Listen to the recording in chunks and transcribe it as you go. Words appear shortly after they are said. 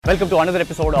Welcome to another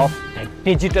episode of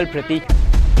Digital Pratik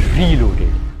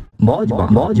Reloaded.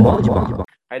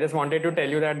 I just wanted to tell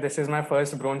you that this is my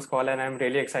first bronze call and I'm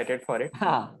really excited for it.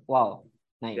 Wow.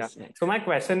 Nice. Yeah. Nice. So my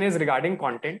question is regarding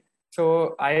content.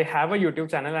 So I have a YouTube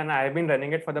channel and I have been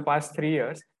running it for the past 3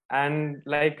 years. And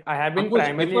like I have been Ankush,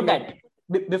 primarily...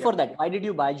 before that, why did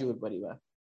you buy Jor Parivar?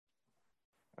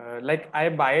 Like I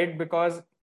buy it because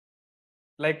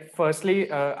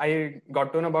firstly, I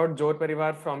got to know about Jor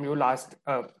Parivar from you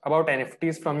about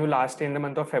NFTs from you last in the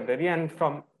month of February. And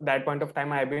from that point of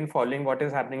time, I have been following what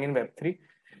is happening in Web3.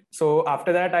 So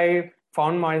after that, I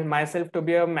found myself to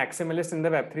be a maximalist in the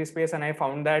Web3 space. And I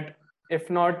found that if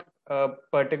not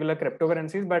particular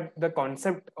cryptocurrencies, but the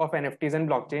concept of NFTs and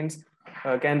blockchains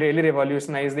can really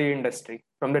revolutionize the industry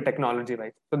from the technology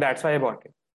wise. So that's why I bought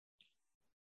it.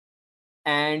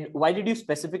 And why did you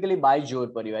specifically buy Jor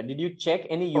Parivar? Did you check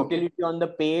any utility on the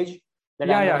page?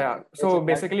 Yeah. So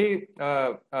basically,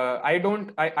 I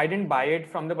didn't buy it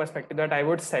from the perspective that I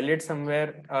would sell it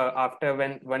somewhere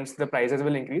once the prices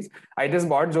will increase. I just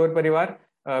bought Jor Parivar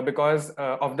because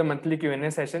of the monthly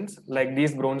Q&A sessions, like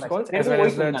these bronze calls, as well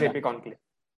as the JP Conclave.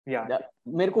 Yeah.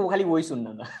 मेरे को खाली वही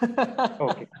सुनना था.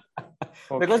 Okay.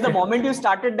 Because the moment you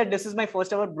started that this is my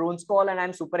first ever bronze call and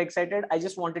I'm super excited, I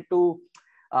just wanted to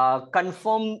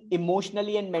confirm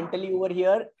emotionally and mentally over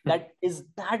here that is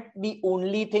that the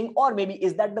only thing, or maybe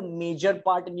is that the major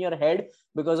part in your head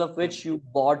because of which you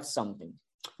bought something?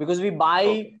 Because we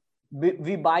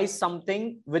buy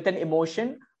something with an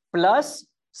emotion plus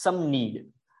some need,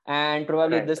 and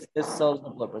probably this serves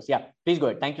the purpose. Yeah, please go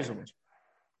ahead. Thank you so much.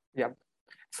 Yeah.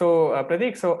 So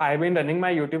Pratik, so I've been running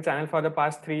my YouTube channel for the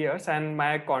past 3 years, and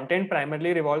my content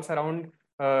primarily revolves around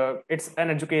it's an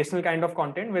educational kind of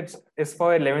content which is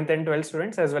for 11th and 12th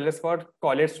students as well as for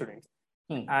college students.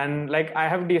 And like I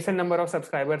have decent number of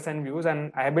subscribers and views,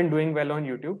 and I have been doing well on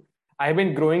YouTube. I have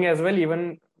been growing as well.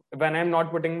 Even when I'm not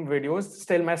putting videos,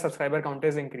 still my subscriber count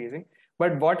is increasing.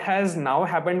 But what has now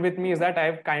happened with me is that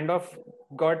I've kind of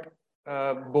got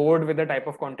bored with the type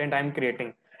of content I'm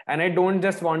creating. And I don't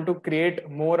just want to create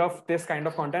more of this kind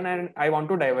of content, and I want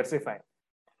to diversify.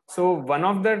 So one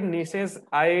of the niches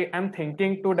I am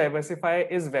thinking to diversify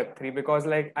is Web3, because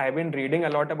like I've been reading a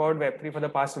lot about Web3 for the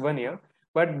past 1 year.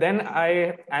 But then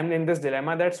I am in this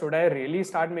dilemma that should I really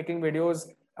start making videos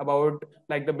about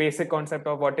like the basic concept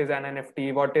of what is an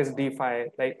NFT, what is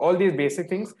DeFi, like all these basic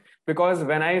things. Because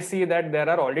when I see that there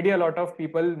are already a lot of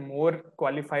people more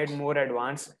qualified, more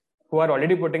advanced, who are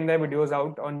already putting their videos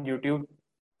out on YouTube.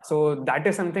 So that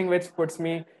is something which puts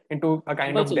me into a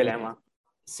kind of dilemma.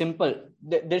 Simple.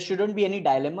 There shouldn't be any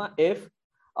dilemma if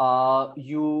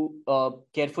you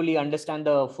carefully understand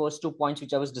the first 2 points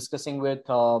which I was discussing with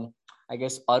I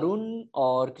guess Arun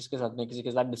or किसी के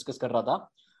साथ discuss कर रहा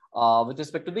था with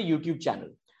respect to the YouTube channel,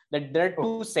 that there are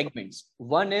 2 segments.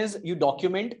 One is you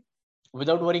document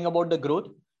without worrying about the growth,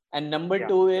 and number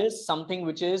 2 is something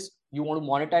which is you want to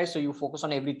monetize, so you focus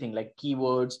on everything like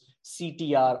keywords,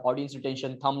 CTR, audience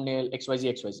retention, thumbnail,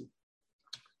 XYZ.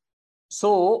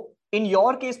 So in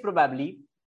your case, probably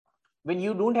when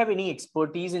you don't have any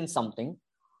expertise in something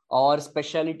or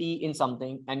specialty in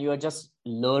something and you are just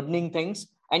learning things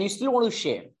and you still want to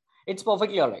share, it's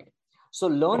perfectly all right. So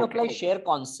learn, apply, share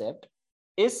concept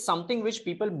is something which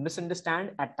people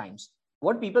misunderstand at times.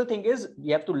 What people think is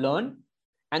you have to learn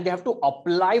and they have to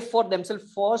apply for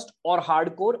themselves first or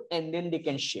hardcore and then they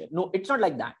can share. No, it's not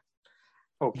like that.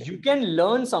 You can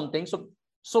learn something.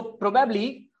 So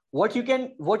probably what you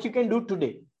can do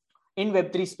today in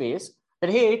Web3 space, that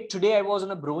hey, today I was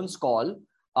on a bronze call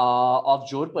of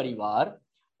Jor Parivar,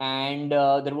 and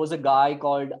there was a guy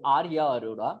called Arya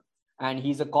Arora, and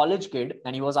he's a college kid,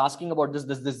 and he was asking about this,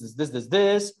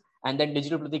 and then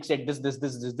Digital Pratik said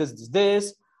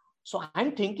this. So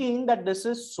I'm thinking that this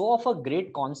is so of a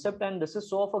great concept, and this is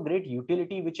so of a great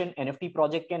utility which an NFT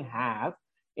project can have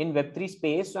in Web3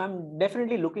 space. So I'm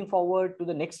definitely looking forward to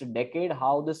the next decade,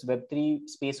 how this Web3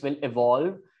 space will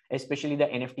evolve, especially the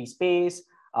NFT space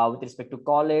with respect to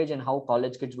college, and how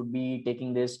college kids would be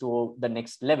taking this to the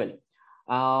next level.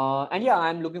 And yeah,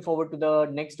 I'm looking forward to the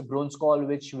next bronze call,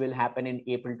 which will happen in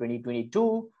April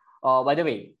 2022. By the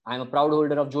way, I'm a proud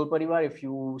holder of Jor Parivar. If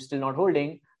you still not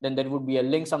holding, then there would be a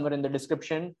link somewhere in the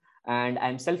description. And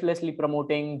I'm selflessly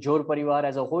promoting Jor Parivar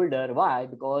as a holder. Why?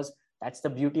 Because that's the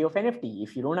beauty of NFT.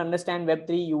 If you don't understand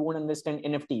Web3, you won't understand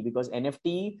NFT, because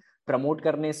NFT promote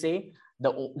karne se,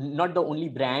 not the only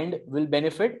brand will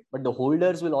benefit, but the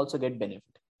holders will also get benefit.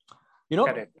 You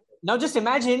know, now just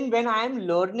imagine when I am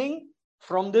learning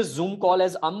from this Zoom call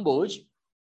as Amboj,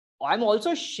 I'm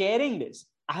also sharing this.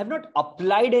 I have not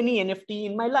applied any NFT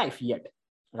in my life yet,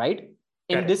 right?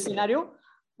 In this scenario,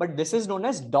 but this is known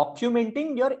as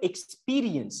documenting your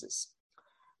experiences.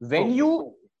 When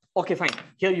you, okay, fine,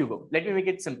 here you go. Let me make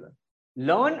it simpler.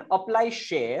 Learn, apply,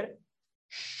 share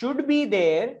should be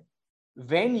there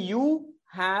when you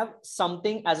have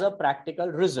something as a practical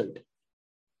result.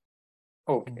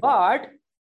 Okay. But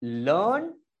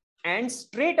learn and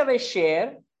straight away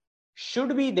share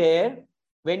should be there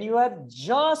when you are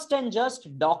just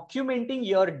documenting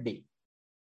your day.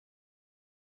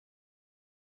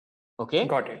 Okay.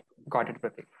 Got it,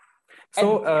 Prateek.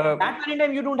 So at that point in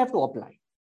time, you don't have to apply.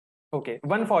 Okay,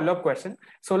 one follow-up question.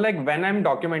 So like when I'm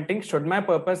documenting, should my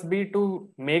purpose be to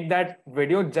make that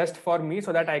video just for me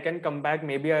so that I can come back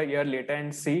maybe a year later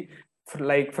and see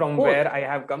like from where I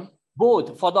have come?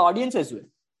 Both, for the audience as well.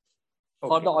 Okay.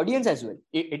 For the audience as well.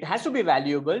 It has to be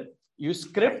valuable. You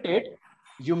script it.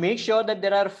 You make sure that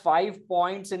there are 5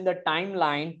 points in the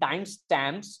timeline,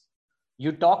 timestamps.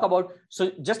 You talk about,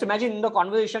 so just imagine in the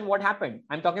conversation what happened.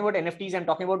 I'm talking about NFTs, I'm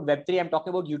talking about Web3, I'm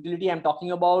talking about utility, I'm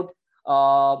talking about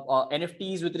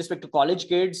NFTs with respect to college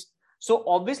kids. So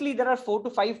obviously there are 4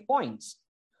 to 5 points.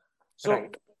 So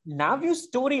now your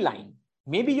storyline,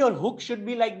 maybe your hook should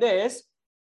be like this: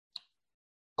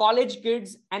 college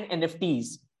kids and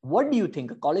NFTs. What do you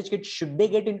think? A college kid, should they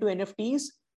get into NFTs?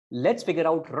 Let's figure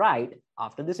out right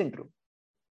after this intro.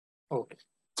 Okay.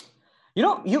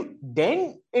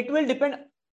 Then it will depend.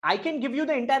 I can give you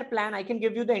the entire plan. I can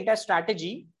give you the entire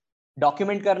strategy.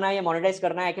 Document karna hai, monetize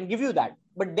karna hai, I can give you that.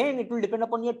 But then it will depend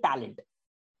upon your talent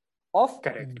of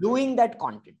doing that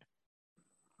content.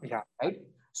 Yeah. Right.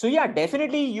 So yeah,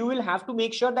 definitely you will have to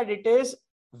make sure that it is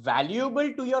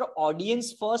valuable to your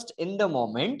audience first in the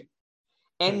moment,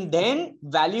 and then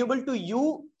valuable to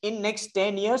you in next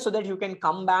 10 years so that you can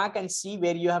come back and see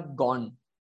where you have gone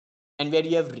and where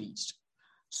you have reached.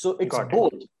 So it's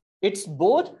both. It's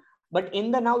both, but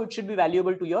in the now it should be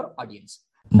valuable to your audience.